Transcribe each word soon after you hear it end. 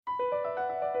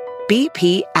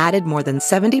BP added more than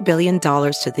 $70 billion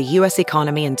to the U.S.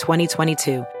 economy in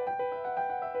 2022.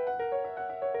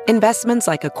 Investments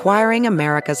like acquiring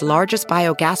America's largest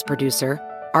biogas producer,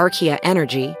 Archaea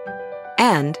Energy,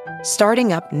 and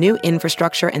starting up new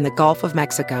infrastructure in the Gulf of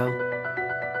Mexico.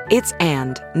 It's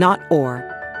and, not or.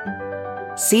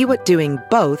 See what doing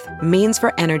both means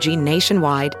for energy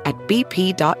nationwide at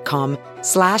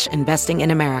bp.com/investing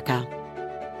in America.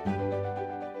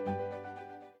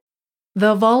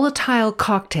 The Volatile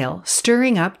Cocktail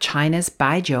Stirring Up China's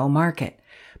Baijiu Market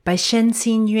by Shen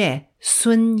Xingyue,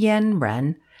 Sun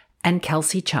Yanren, and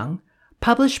Kelsey Chung,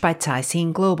 published by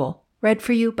Caixin Global, read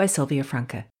for you by Sylvia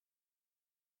Franke.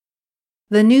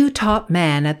 The new top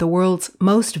man at the world's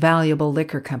most valuable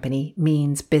liquor company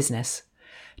means business.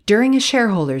 During a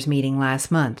shareholders' meeting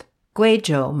last month,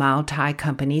 Guizhou Maotai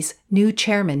Company's new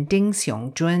chairman Ding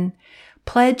Xiongzhun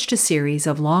pledged a series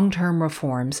of long-term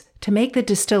reforms to make the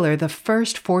distiller the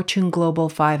first Fortune Global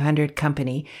 500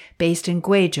 company based in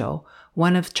Guizhou,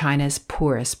 one of China's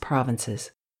poorest provinces.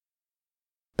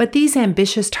 But these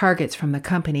ambitious targets from the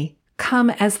company come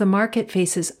as the market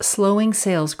faces slowing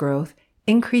sales growth,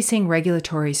 increasing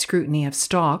regulatory scrutiny of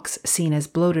stocks seen as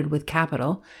bloated with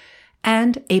capital,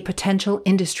 and a potential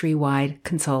industry-wide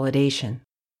consolidation.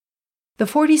 The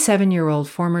 47-year-old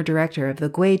former director of the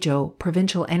Guizhou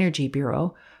Provincial Energy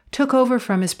Bureau took over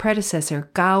from his predecessor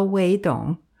Gao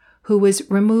Weidong, who was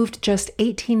removed just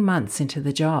 18 months into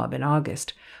the job in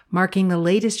August, marking the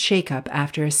latest shakeup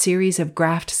after a series of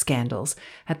graft scandals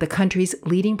at the country's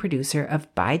leading producer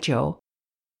of baijiu.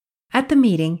 At the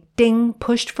meeting, Ding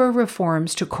pushed for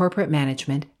reforms to corporate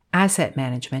management, asset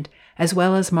management, as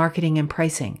well as marketing and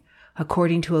pricing,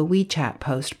 according to a WeChat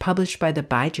post published by the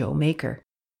baijiu maker.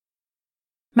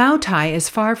 Maotai is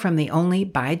far from the only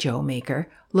baijiu maker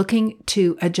looking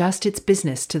to adjust its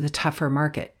business to the tougher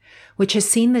market, which has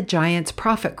seen the giant's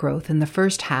profit growth in the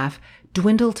first half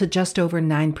dwindle to just over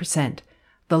 9%,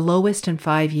 the lowest in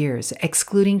 5 years,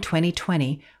 excluding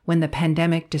 2020 when the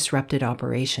pandemic disrupted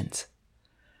operations.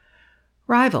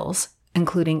 Rivals,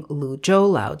 including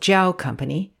Luzhou Laojiao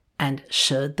Company and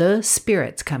Shede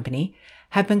Spirits Company,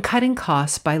 have been cutting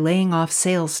costs by laying off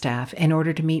sales staff in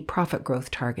order to meet profit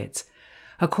growth targets,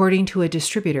 according to a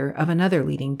distributor of another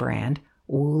leading brand,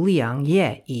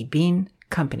 Wuliangye Yibin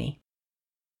Company.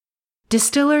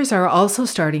 Distillers are also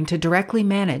starting to directly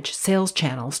manage sales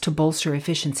channels to bolster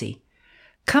efficiency.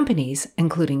 Companies,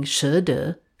 including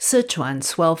Shede, Sichuan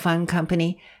Swellfan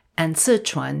Company, and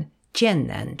Sichuan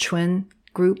Jiannanchun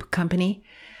Group Company,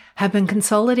 have been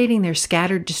consolidating their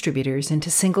scattered distributors into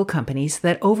single companies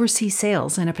that oversee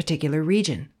sales in a particular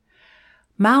region.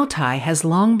 Maotai has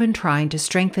long been trying to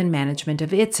strengthen management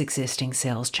of its existing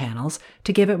sales channels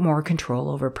to give it more control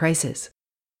over prices.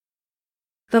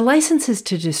 The licenses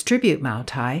to distribute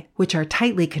Maotai, which are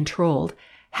tightly controlled,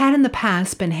 had in the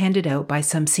past been handed out by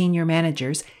some senior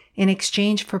managers in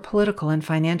exchange for political and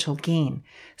financial gain,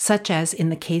 such as in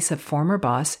the case of former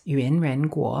boss Yuan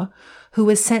Renguo, who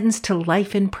was sentenced to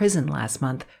life in prison last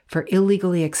month for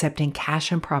illegally accepting cash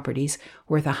and properties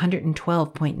worth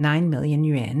 112.9 million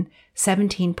yuan,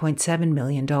 $17.7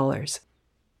 million.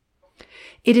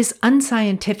 It is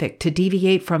unscientific to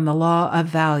deviate from the law of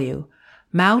value.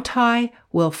 Maotai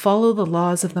will follow the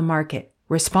laws of the market,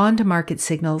 respond to market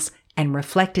signals, and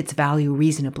reflect its value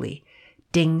reasonably,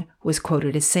 Ding was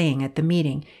quoted as saying at the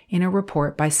meeting in a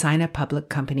report by Sina Public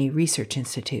Company Research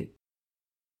Institute.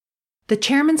 The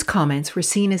chairman's comments were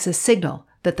seen as a signal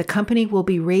that the company will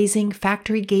be raising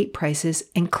factory gate prices,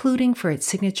 including for its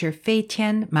signature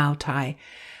Feitian Maotai,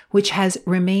 which has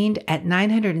remained at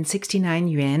 969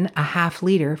 yuan a half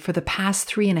liter for the past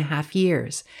 3.5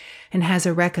 years, and has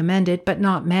a recommended but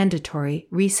not mandatory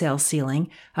resale ceiling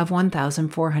of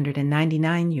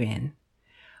 1,499 yuan.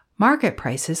 Market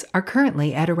prices are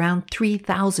currently at around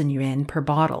 3,000 yuan per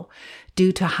bottle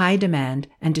due to high demand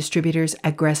and distributors'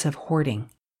 aggressive hoarding.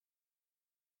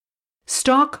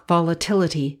 Stock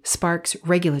volatility sparks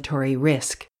regulatory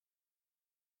risk.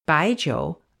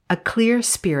 Baijiu, a clear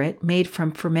spirit made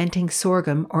from fermenting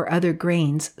sorghum or other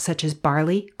grains such as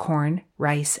barley, corn,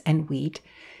 rice, and wheat,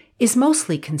 is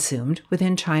mostly consumed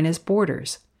within China's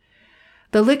borders.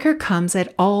 The liquor comes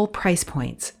at all price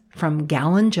points, from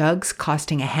gallon jugs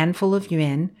costing a handful of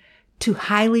yuan to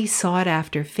highly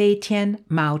sought-after Feitian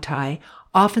Maotai,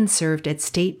 often served at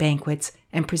state banquets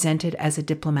and presented as a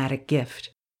diplomatic gift.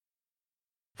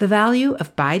 The value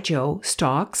of baijiu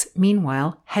stocks,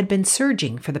 meanwhile, had been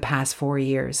surging for the past 4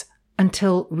 years,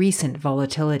 until recent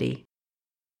volatility.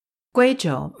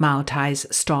 Guizhou Maotai's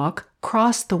stock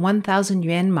crossed the 1,000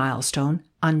 yuan milestone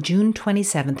on June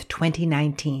 27,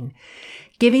 2019,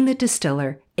 giving the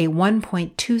distiller a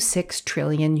 1.26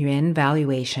 trillion yuan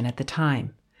valuation at the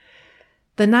time.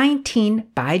 The 19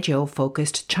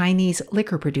 baijiu-focused Chinese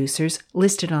liquor producers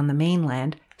listed on the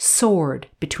mainland soared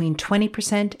between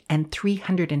 20% and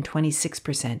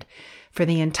 326% for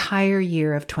the entire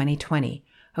year of 2020,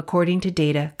 according to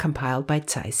data compiled by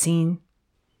Caixin.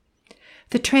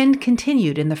 The trend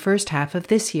continued in the first half of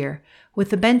this year, with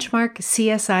the benchmark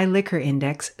CSI Liquor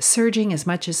Index surging as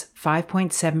much as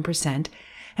 5.7%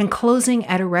 and closing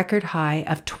at a record high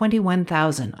of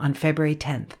 21,000 on February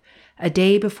 10th, a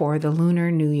day before the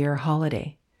Lunar New Year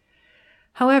holiday.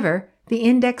 However, the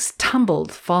index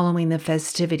tumbled following the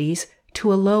festivities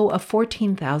to a low of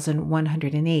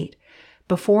 14,108,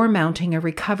 before mounting a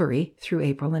recovery through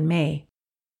April and May.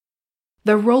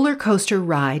 The roller coaster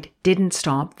ride didn't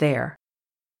stop there.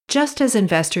 Just as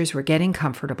investors were getting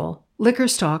comfortable, liquor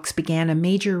stocks began a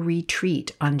major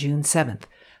retreat on June 7th,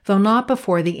 though not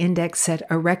before the index set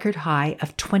a record high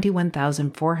of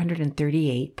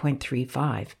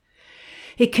 21,438.35.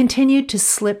 It continued to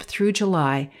slip through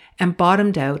July and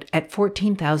bottomed out at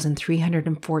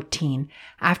 14,314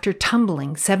 after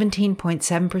tumbling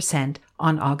 17.7%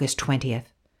 on August 20th.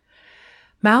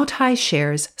 Maotai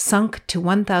shares sunk to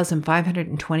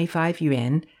 1,525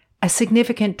 yuan, a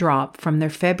significant drop from their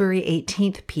February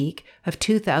 18th peak of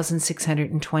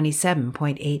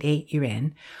 2,627.88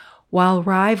 yuan, while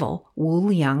rival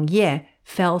Wuliang Ye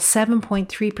fell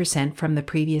 7.3% from the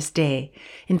previous day,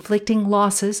 inflicting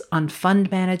losses on fund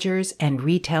managers and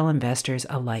retail investors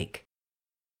alike.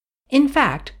 In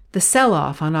fact, the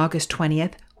sell-off on August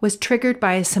 20th was triggered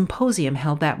by a symposium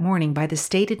held that morning by the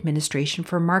State Administration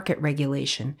for Market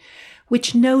Regulation,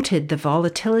 which noted the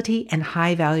volatility and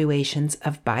high valuations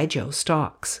of baijiu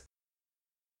stocks.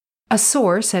 A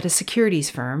source at a securities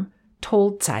firm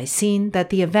told Caixin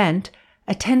that the event,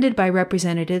 attended by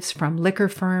representatives from liquor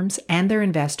firms and their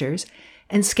investors,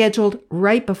 and scheduled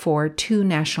right before two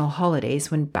national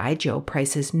holidays when baijiu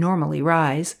prices normally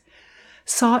rise,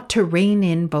 sought to rein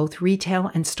in both retail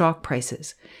and stock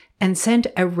prices and sent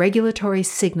a regulatory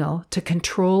signal to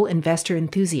control investor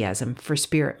enthusiasm for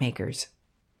spirit makers.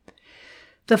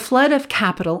 The flood of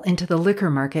capital into the liquor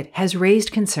market has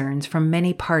raised concerns from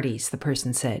many parties, the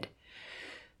person said.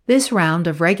 This round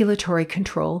of regulatory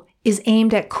control is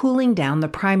aimed at cooling down the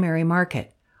primary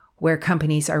market, where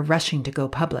companies are rushing to go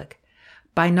public,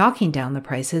 by knocking down the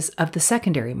prices of the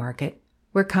secondary market,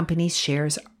 where companies'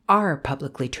 shares are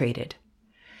publicly traded.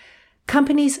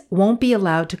 Companies won't be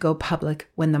allowed to go public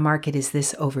when the market is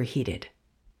this overheated.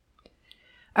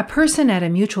 A person at a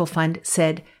mutual fund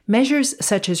said measures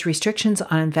such as restrictions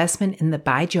on investment in the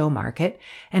baijiu market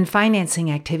and financing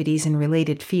activities in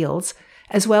related fields,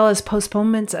 as well as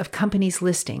postponements of companies'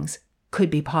 listings, could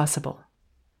be possible.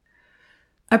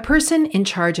 A person in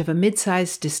charge of a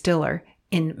mid-sized distiller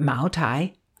in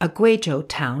Maotai, a Guizhou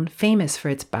town famous for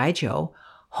its baijiu,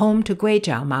 home to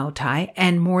Guizhou Maotai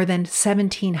and more than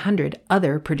 1,700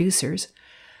 other producers,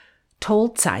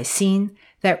 told Caixin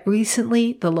that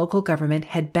recently the local government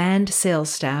had banned sales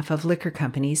staff of liquor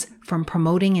companies from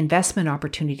promoting investment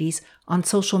opportunities on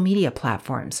social media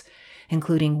platforms,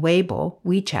 including Weibo,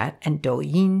 WeChat, and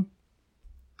Douyin.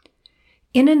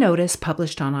 In a notice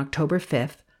published on October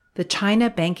 5th, the China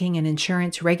Banking and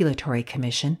Insurance Regulatory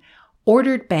Commission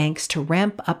ordered banks to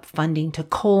ramp up funding to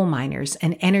coal miners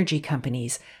and energy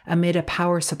companies amid a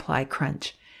power supply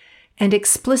crunch, and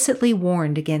explicitly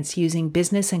warned against using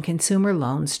business and consumer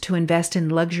loans to invest in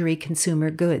luxury consumer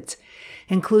goods,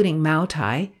 including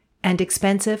Maotai and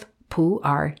expensive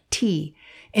Pu'er tea,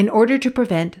 in order to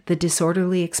prevent the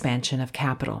disorderly expansion of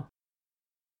capital.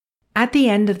 At the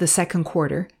end of the second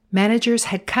quarter, managers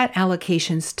had cut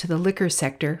allocations to the liquor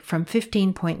sector from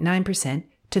 15.9%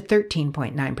 to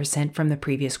 13.9% from the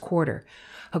previous quarter,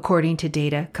 according to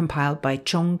data compiled by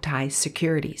Zhongtai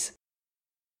Securities.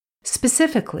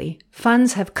 Specifically,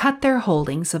 funds have cut their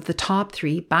holdings of the top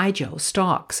three baijiu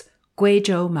stocks,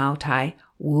 Guizhou Maotai,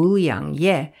 Wuliang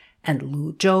Ye, and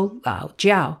Luzhou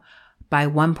Laojiao, by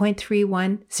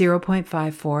 1.31,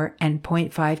 0.54, and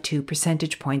 0.52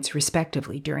 percentage points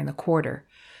respectively during the quarter,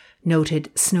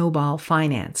 noted Snowball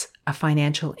Finance, a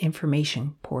financial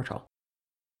information portal.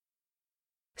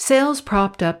 Sales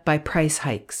propped up by price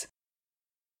hikes.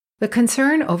 The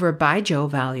concern over baijiu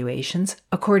valuations,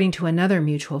 according to another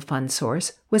mutual fund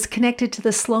source, was connected to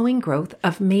the slowing growth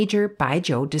of major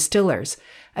baijiu distillers,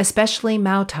 especially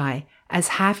Maotai, as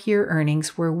half-year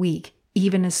earnings were weak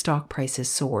even as stock prices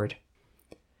soared.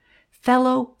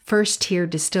 Fellow first-tier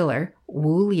distiller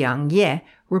Wuliang Ye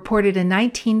reported a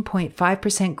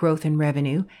 19.5% growth in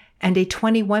revenue and a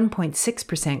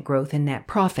 21.6% growth in net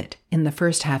profit in the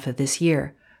first half of this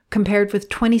year, compared with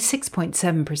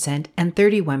 26.7% and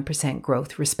 31%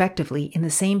 growth, respectively, in the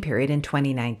same period in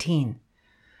 2019.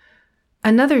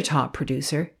 Another top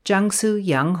producer, Jiangsu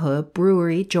Yanghe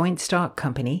Brewery Joint Stock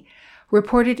Company,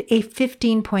 reported a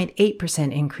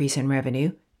 15.8% increase in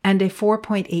revenue and a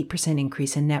 4.8%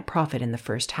 increase in net profit in the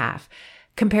first half,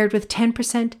 compared with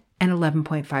 10% and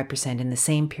 11.5% in the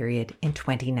same period in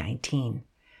 2019.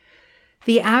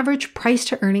 The average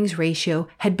price-to-earnings ratio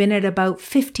had been at about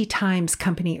 50 times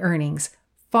company earnings,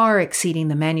 far exceeding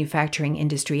the manufacturing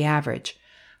industry average,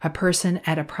 a person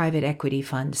at a private equity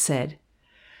fund said.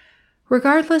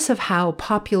 Regardless of how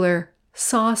popular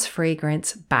sauce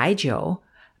fragrance baijiu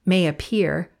may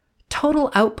appear, total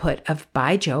output of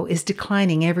baijiu is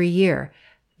declining every year,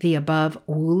 the above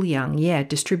Wu Liangye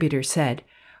distributor said,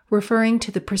 referring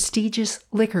to the prestigious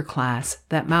liquor class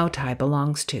that Moutai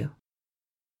belongs to.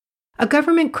 A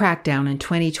government crackdown in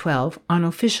 2012 on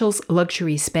officials'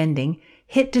 luxury spending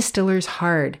hit distillers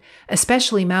hard,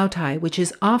 especially Moutai, which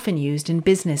is often used in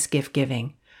business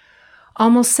gift-giving.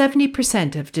 Almost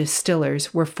 70% of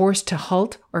distillers were forced to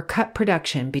halt or cut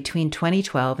production between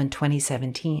 2012 and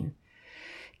 2017.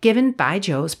 Given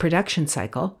baijiu's production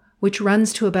cycle, which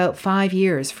runs to about 5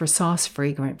 years for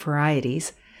sauce-fragrant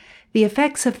varieties, the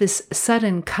effects of this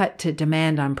sudden cut to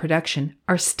demand on production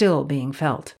are still being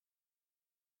felt.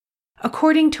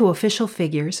 According to official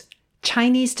figures,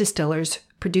 Chinese distillers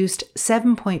produced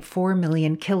 7.4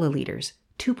 million kiloliters,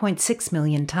 2.6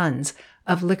 million tons,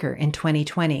 of liquor in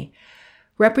 2020,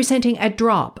 representing a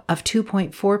drop of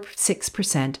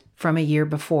 2.46% from a year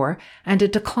before and a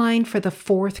decline for the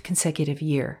fourth consecutive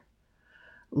year.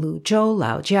 Luzhou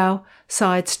Laojiao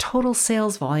saw its total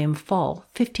sales volume fall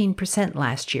 15%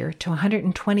 last year to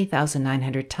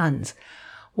 120,900 tons,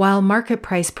 while market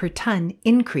price per ton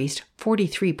increased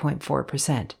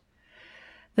 43.4%.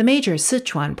 The major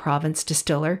Sichuan province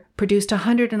distiller produced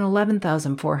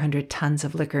 111,400 tons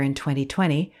of liquor in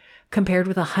 2020, compared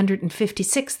with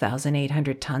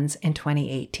 156,800 tons in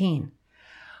 2018.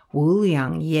 Wu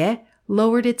Liangye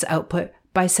lowered its output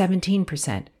by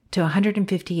 17% to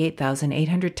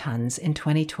 158,800 tons in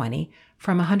 2020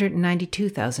 from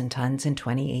 192,000 tons in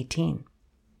 2018.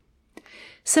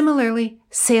 Similarly,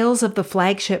 sales of the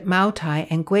flagship Moutai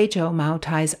and Guizhou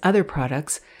Moutai's other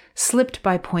products slipped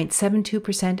by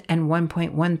 0.72% and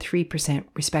 1.13%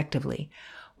 respectively,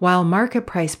 while market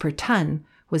price per ton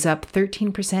was up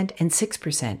 13% and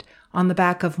 6% on the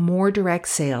back of more direct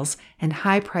sales and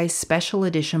high-priced special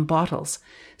edition bottles,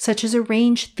 such as a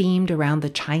range themed around the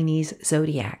Chinese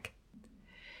zodiac.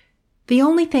 The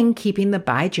only thing keeping the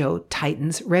baijiu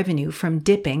titan's revenue from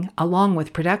dipping along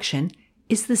with production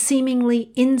is the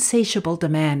seemingly insatiable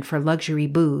demand for luxury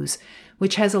booze,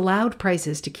 which has allowed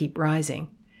prices to keep rising.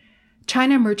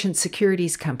 China Merchants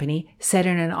Securities Company said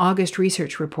in an August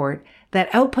research report that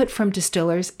output from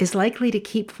distillers is likely to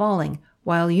keep falling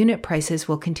while unit prices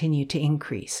will continue to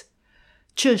increase.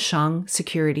 Zheshang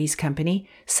Securities Company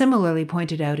similarly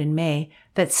pointed out in May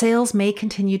that sales may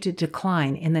continue to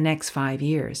decline in the next 5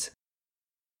 years.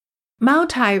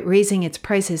 Moutai raising its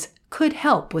prices could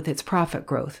help with its profit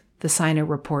growth, the Sina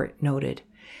report noted,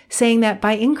 saying that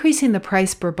by increasing the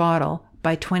price per bottle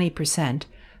by 20%,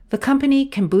 the company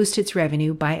can boost its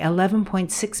revenue by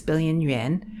 11.6 billion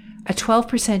yuan, a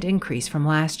 12% increase from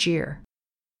last year.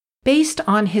 Based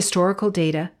on historical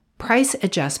data, price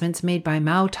adjustments made by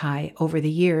Moutai over the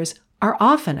years are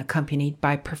often accompanied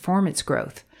by performance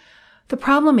growth. The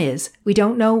problem is we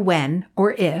don't know when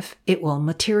or if it will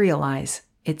materialize,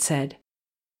 it said.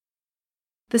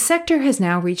 The sector has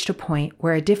now reached a point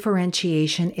where a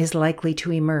differentiation is likely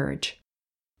to emerge.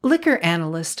 Liquor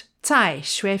analyst Cai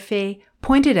Xuefei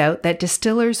pointed out that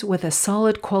distillers with a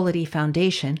solid quality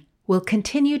foundation will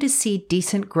continue to see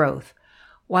decent growth,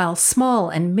 while small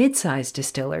and mid-sized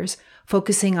distillers,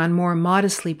 focusing on more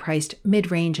modestly priced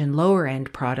mid-range and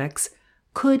lower-end products,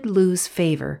 could lose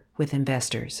favor with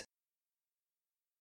investors.